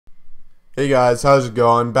Hey guys, how's it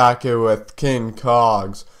going? Back here with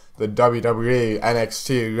KingCogs, the WWE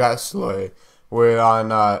NXT wrestler. We're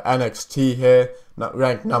on NXT here,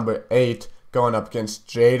 ranked number 8, going up against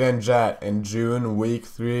Jaden Jet in June, week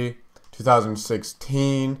 3,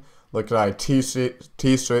 2016. Look at our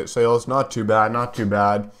t-shirt sales, not too bad, not too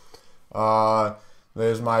bad.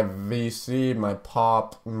 There's my VC, my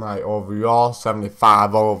pop, my overall,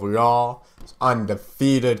 75 overall. It's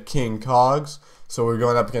undefeated KingCogs. So we're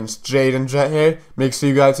going up against Jaden Jet here. Make sure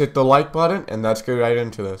you guys hit the like button, and let's get right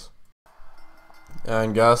into this.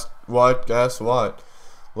 And guess what?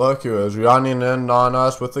 Look who is running in on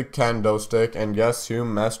us with a kendo stick, and guess who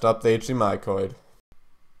messed up the HDMI cord.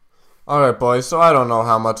 Alright boys, so I don't know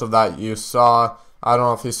how much of that you saw. I don't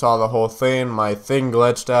know if you saw the whole thing. My thing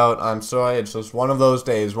glitched out. I'm sorry, it's just one of those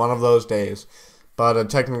days,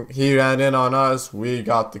 But he ran in on us, we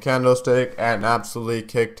got the kendo stick, and absolutely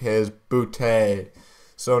kicked his booty.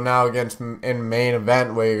 So now in main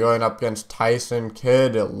event, we're going up against Tyson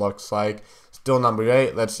Kidd, it looks like. Still number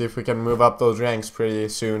 8, let's see if we can move up those ranks pretty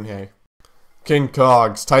soon here.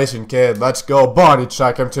 KingCogs, Tyson Kidd, let's go, body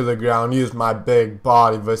check him to the ground, use my big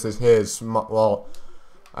body versus his, well,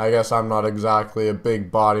 I guess I'm not exactly a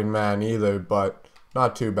big bodied man either, but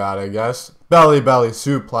not too bad I guess. Belly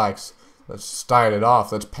suplex. Let's start it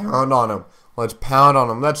off. Let's pound on him.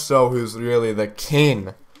 Let's show who's really the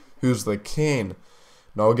king.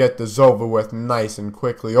 Now get this over with nice and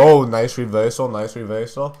quickly. Oh, nice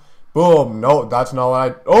reversal. Boom. No, that's not what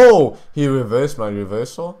I... Oh, he reversed my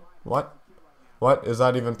reversal. What? Is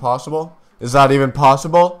that even possible?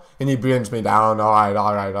 And he brings me down.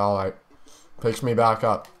 Alright. Picks me back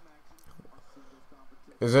up.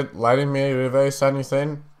 Is it letting me reverse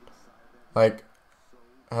anything? Like...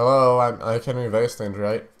 Hello, I can reverse things,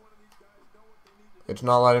 right? It's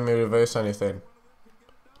not letting me reverse anything.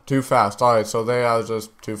 Too fast. Alright, so there I was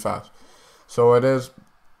just too fast. So it is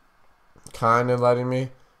kind of letting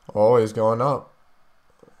me. Oh, he's going up.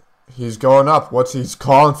 He's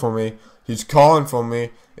calling for me.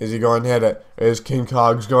 Is he going to hit it? Is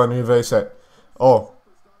KingCogs going to reverse it? Oh,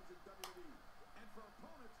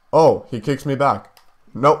 he kicks me back.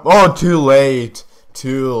 Nope. Oh, too late.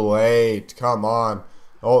 Come on.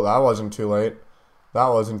 Oh, that wasn't too late.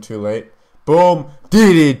 Boom.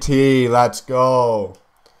 DDT. Let's go.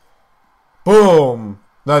 Boom.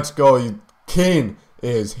 Let's go. King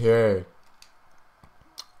is here.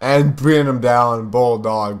 And bring him down.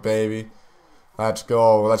 Bulldog, baby. Let's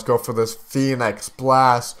go. Let's go for this Phoenix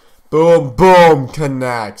Blast. Boom.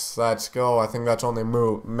 Connects. Let's go. I think that's only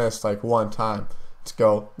missed like one time.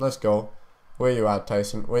 Let's go. Where you at,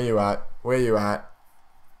 Tyson? Where you at? Where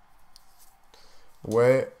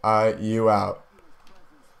are you out?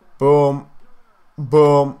 Boom.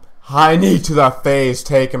 High knee to the face.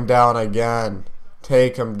 Take him down again.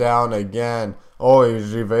 Oh,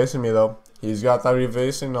 he's reversing me though. He's got that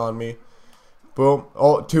reversing on me. Boom.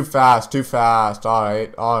 Oh, too fast.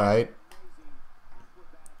 Alright.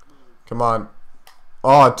 Come on.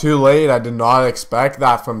 Oh, too late. I did not expect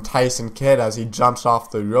that from Tyson Kidd as he jumps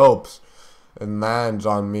off the ropes and lands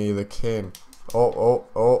on me, the king. Oh.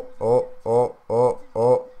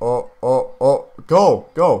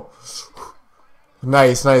 Go.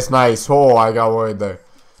 Nice. Oh, I got worried there.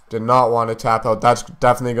 Did not want to tap out. That's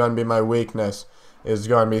definitely going to be my weakness. Is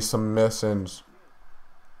going to be some missings.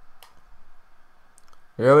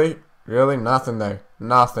 Really? Nothing there.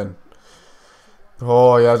 Nothing.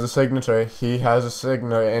 Oh, he has a signature.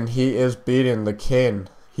 And he is beating the king.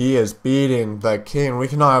 We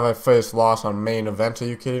cannot have our first loss on main event. Are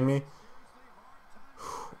you kidding me?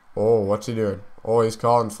 Oh, what's he doing? Oh, he's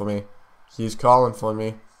calling for me.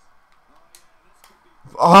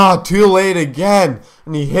 Ah, too late again.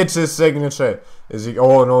 And he hits his signature.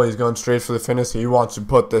 Oh no, he's going straight for the finish. He wants to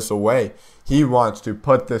put this away.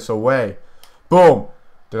 Boom.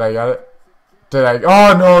 Did I get it?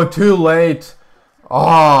 Oh no, too late.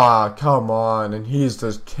 Ah, come on. And he's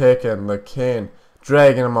just kicking the king.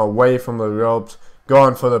 Dragging him away from the ropes.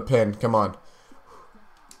 Going for the pin. Come on.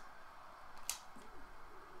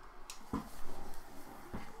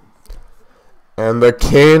 And the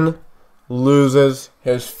king loses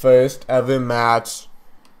his first ever match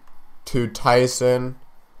to Tyson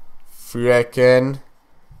frickin'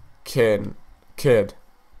 Kidd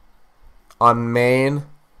on main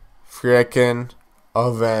frickin'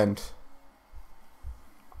 event.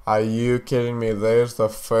 Are you kidding me? There's the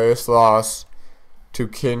first loss to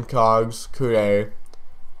KingCog's career,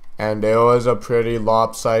 and it was a pretty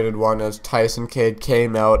lopsided one as Tyson Kidd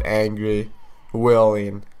came out angry,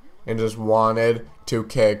 willing, and just wanted to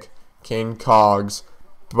kick KingCog's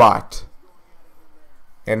butt.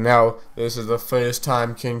 And now this is the first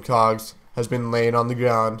time KingCogs has been laying on the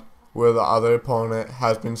ground where the other opponent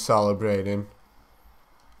has been celebrating.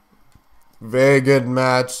 Very good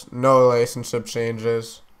match, no relationship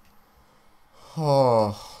changes.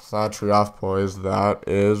 Oh, that's rough, boys. That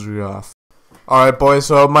is rough. Alright, boys,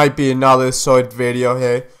 so it might be another short video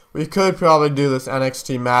here. We could probably do this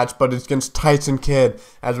NXT match, but it's against Tyson Kidd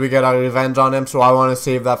as we get our revenge on him, so I want to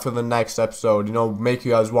save that for the next episode, you know, make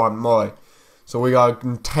you guys want more. So we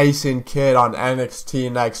got Tyson Kidd on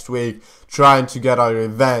NXT next week, trying to get our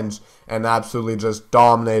revenge and absolutely just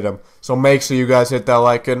dominate him. So make sure you guys hit that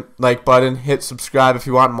like button, hit subscribe if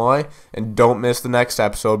you want more, and don't miss the next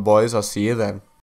episode, boys. I'll see you then.